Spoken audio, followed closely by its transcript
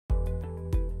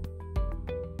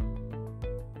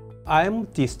I'm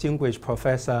distinguished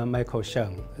Professor Michael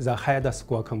Sheng, the head of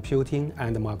School of Computing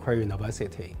at Macquarie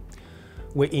University.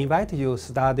 We invite you to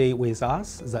study with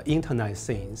us the Internet of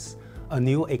Things, a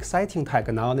new exciting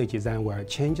technology that will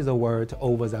change the world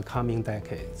over the coming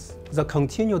decades. The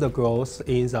continued growth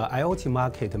in the IoT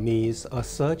market means a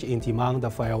surge in demand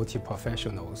for IoT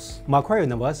professionals. Macquarie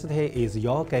University is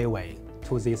your gateway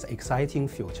to this exciting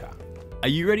future. Are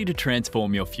you ready to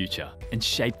transform your future and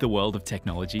shape the world of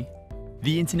technology?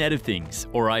 The Internet of Things,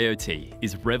 or IoT,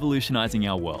 is revolutionising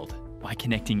our world by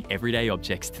connecting everyday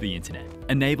objects to the Internet,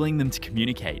 enabling them to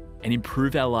communicate and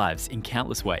improve our lives in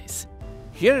countless ways.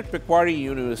 Here at Macquarie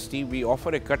University, we offer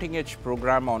a cutting-edge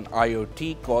program on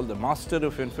IoT called the Master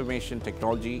of Information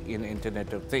Technology in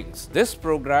Internet of Things. This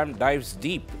program dives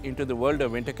deep into the world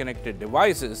of interconnected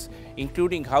devices,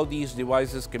 including how these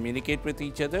devices communicate with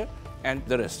each other and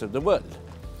the rest of the world.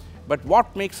 But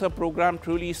what makes our program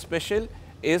truly special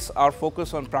is our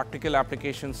focus on practical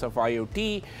applications of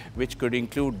IoT, which could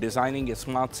include designing a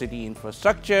smart city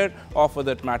infrastructure or, for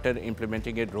that matter,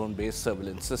 implementing a drone-based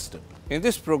surveillance system. In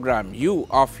this program, you,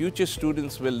 our future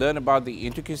students, will learn about the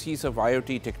intricacies of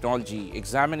IoT technology,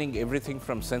 examining everything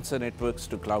from sensor networks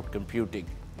to cloud computing.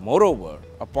 Moreover,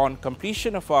 upon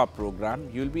completion of our program,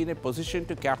 you will be in a position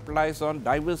to capitalize on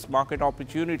diverse market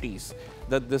opportunities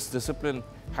that this discipline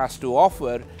has to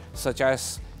offer, such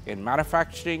as in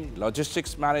manufacturing,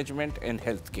 logistics management, and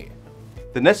healthcare.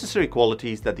 The necessary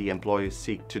qualities that the employers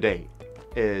seek today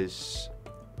is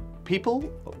people,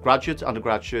 graduates,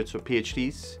 undergraduates, or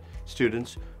PhDs,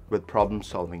 students with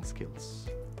problem-solving skills,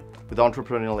 with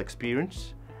entrepreneurial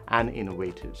experience and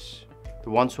innovators, the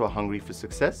ones who are hungry for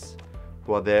success,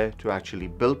 who are there to actually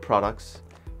build products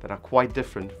that are quite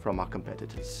different from our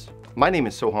competitors. My name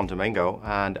is Sohan Domingo,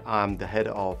 and I'm the head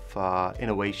of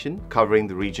innovation covering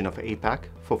the region of APAC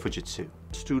for Fujitsu.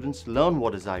 Students learn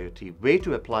what is IoT, where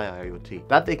to apply IoT,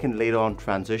 that they can later on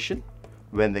transition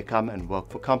when they come and work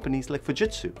for companies like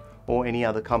Fujitsu or any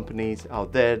other companies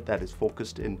out there that is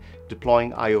focused in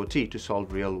deploying IoT to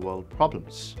solve real-world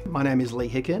problems. My name is Lee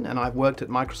Hickin, and I've worked at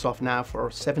Microsoft now for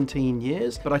 17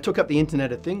 years, but I took up the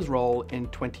Internet of Things role in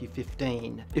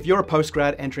 2015. If you're a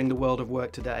postgrad entering the world of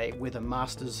work today with a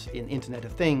master's in Internet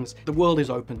of Things, the world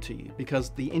is open to you because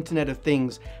the Internet of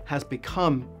Things has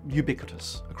become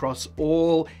ubiquitous across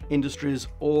all industries,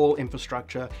 all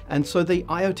infrastructure, and so the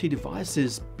IoT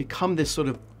devices become this sort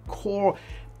of core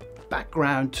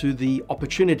background to the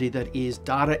opportunity that is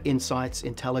data, insights,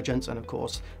 intelligence, and of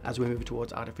course, as we move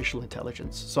towards artificial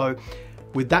intelligence. So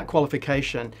with that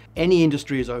qualification, any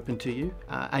industry is open to you,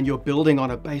 and you're building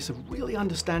on a base of really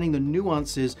understanding the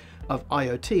nuances of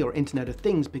IoT, or Internet of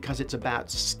Things, because it's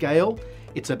about scale,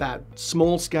 it's about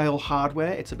small-scale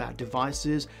hardware, it's about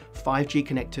devices, 5G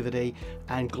connectivity,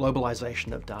 and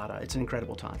globalization of data. It's an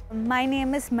incredible time. My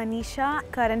name is Manisha.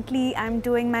 Currently, I'm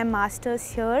doing my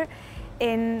master's here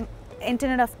in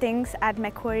Internet of Things at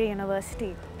Macquarie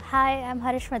University. Hi, I'm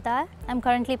Harishmita. I'm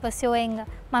currently pursuing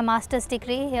my master's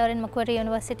degree here in Macquarie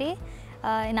University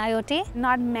in IoT.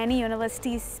 Not many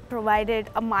universities provided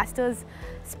a master's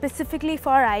specifically for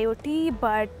IoT,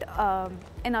 but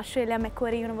in Australia,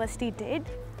 Macquarie University did.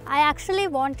 I actually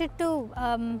wanted to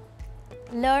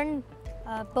learn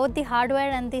both the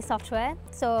hardware and the software.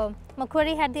 So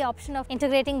Macquarie had the option of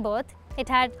integrating both. It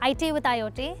had IT with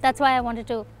IoT. That's why I wanted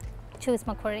to choose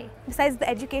Macquarie. Besides the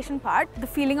education part, the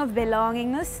feeling of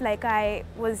belongingness, like I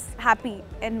was happy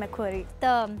in Macquarie.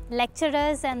 The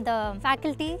lecturers and the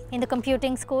faculty in the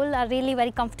computing school are really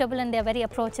very comfortable and they're very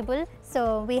approachable.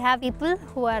 So we have people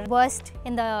who are versed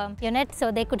in the unit,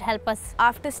 so they could help us.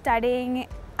 After studying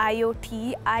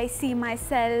IoT, I see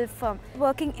myself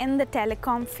working in the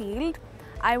telecom field.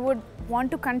 I would want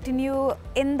to continue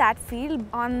in that field.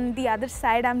 On the other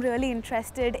side, I'm really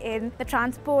interested in the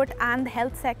transport and the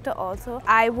health sector also.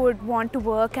 I would want to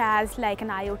work as like an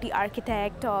IoT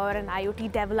architect or an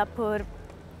IoT developer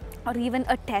or even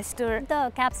a tester.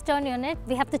 The capstone unit,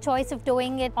 we have the choice of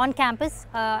doing it on campus,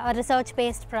 a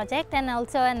research-based project, and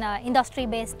also an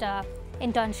industry-based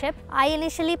internship. I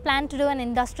initially planned to do an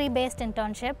industry-based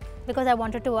internship because I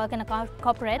wanted to work in a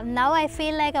corporate. Now I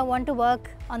feel like I want to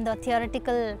work on the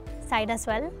theoretical side as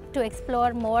well, to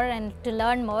explore more and to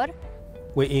learn more.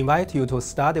 We invite you to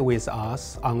study with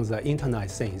us on the Internet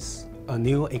of Things, a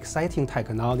new exciting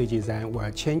technology that will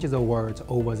change the world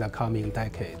over the coming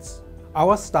decades.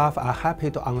 Our staff are happy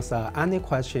to answer any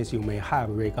questions you may have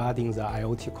regarding the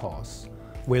IoT course.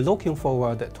 We're looking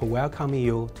forward to welcoming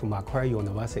you to Macquarie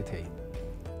University.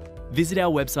 Visit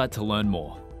our website to learn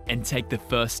more and take the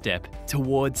first step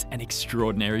towards an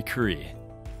extraordinary career.